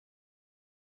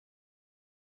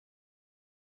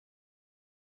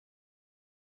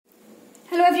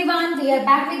Hello everyone, we are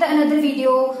back with another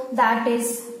video, that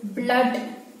is blood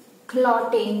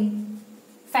clotting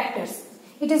factors.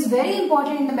 It is very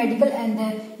important in the medical and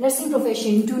the nursing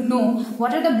profession to know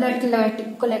what are the blood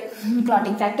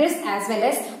clotting factors as well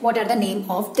as what are the name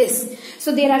of this.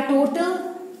 So there are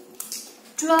total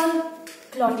 12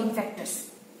 clotting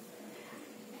factors.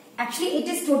 Actually it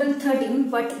is total 13,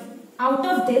 but out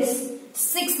of this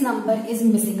 6 number is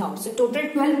missing out. So total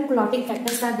 12 clotting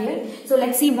factors are there. So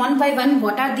let's see one by one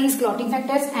what are these clotting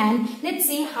factors and let's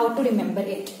see how to remember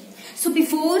it. So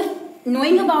before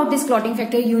knowing about this clotting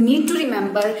factor, you need to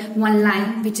remember one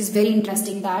line which is very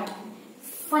interesting, that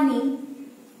funny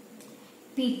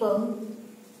people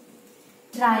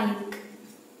trying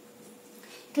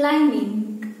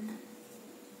climbing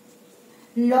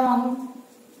long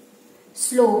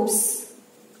slopes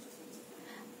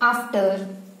after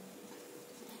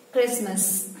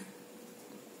Christmas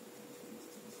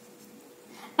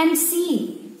and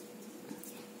see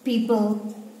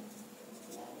people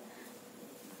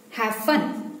have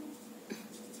fun.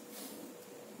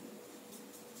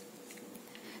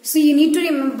 So you need to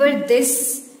remember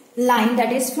this line,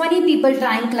 that is funny people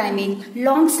trying climbing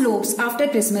long slopes after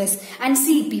Christmas and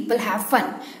see people have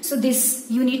fun. So this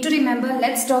you need to remember.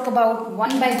 Let's talk about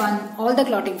one by one all the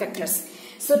clotting factors.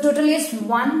 So total is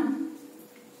 1,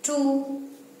 2,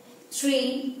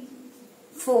 3,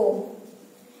 4,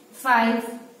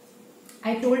 5.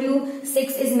 I told you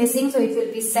 6 is missing, so it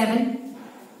will be 7.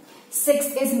 6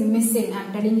 is missing. I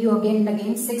am telling you again and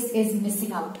again, 6 is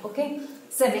missing out. Okay,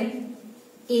 7,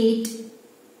 8,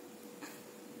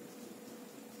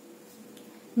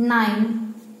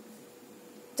 9,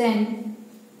 10,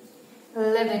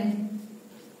 11,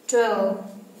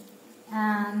 12,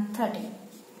 and 13.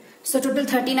 So total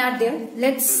 13 are there.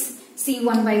 Let's see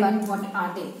one by one what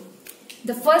are they.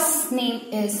 The first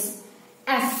name is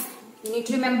F. You need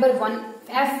to remember one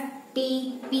F,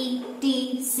 T, P,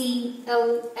 T, C,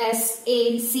 L, S,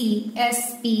 A, C,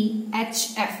 S, P,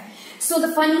 H, F. So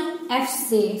the funny F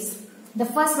says the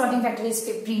first clotting factor is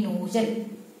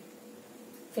fibrinogen.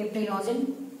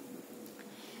 Fibrinogen.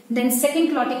 Then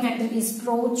second clotting factor is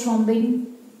prothrombin.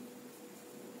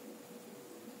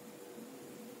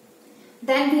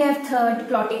 Then we have third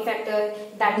clotting factor,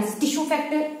 that is tissue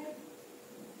factor.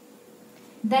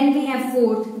 Then we have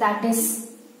fourth, that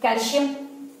is calcium.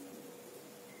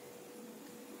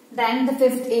 Then the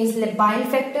fifth is labile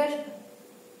factor.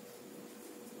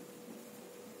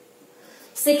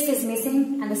 6 is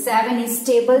missing and the 7 is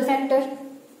stable factor.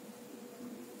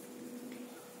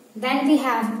 Then we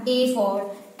have A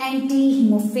for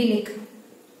anti-hemophilic.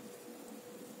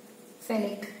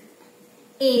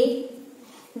 A.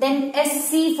 Then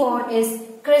SC for is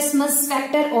Christmas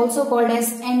factor, also called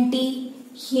as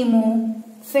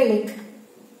anti-hemophilic.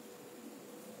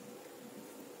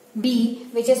 B,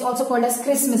 which is also called as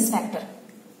Christmas factor.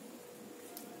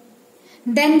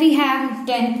 Then we have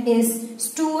 10 is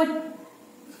Stewart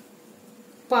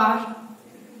Parr.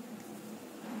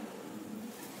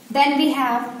 Then we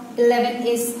have 11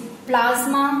 is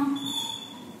plasma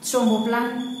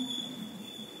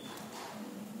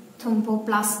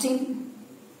thromboplastin.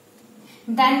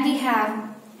 Then we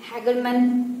have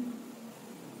Hagerman,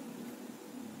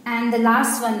 and the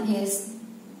last one is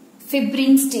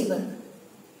fibrin stable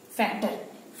factor.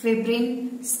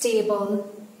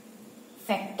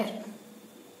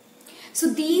 So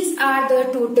these are the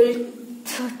total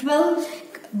 12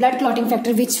 blood clotting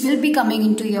factor which will be coming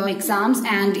into your exams,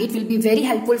 and it will be very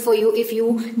helpful for you if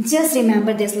you just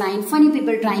remember this line, funny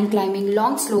people trying climbing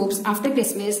long slopes after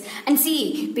Christmas and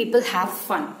see people have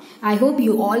fun. I hope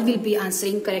you all will be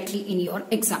answering correctly in your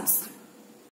exams.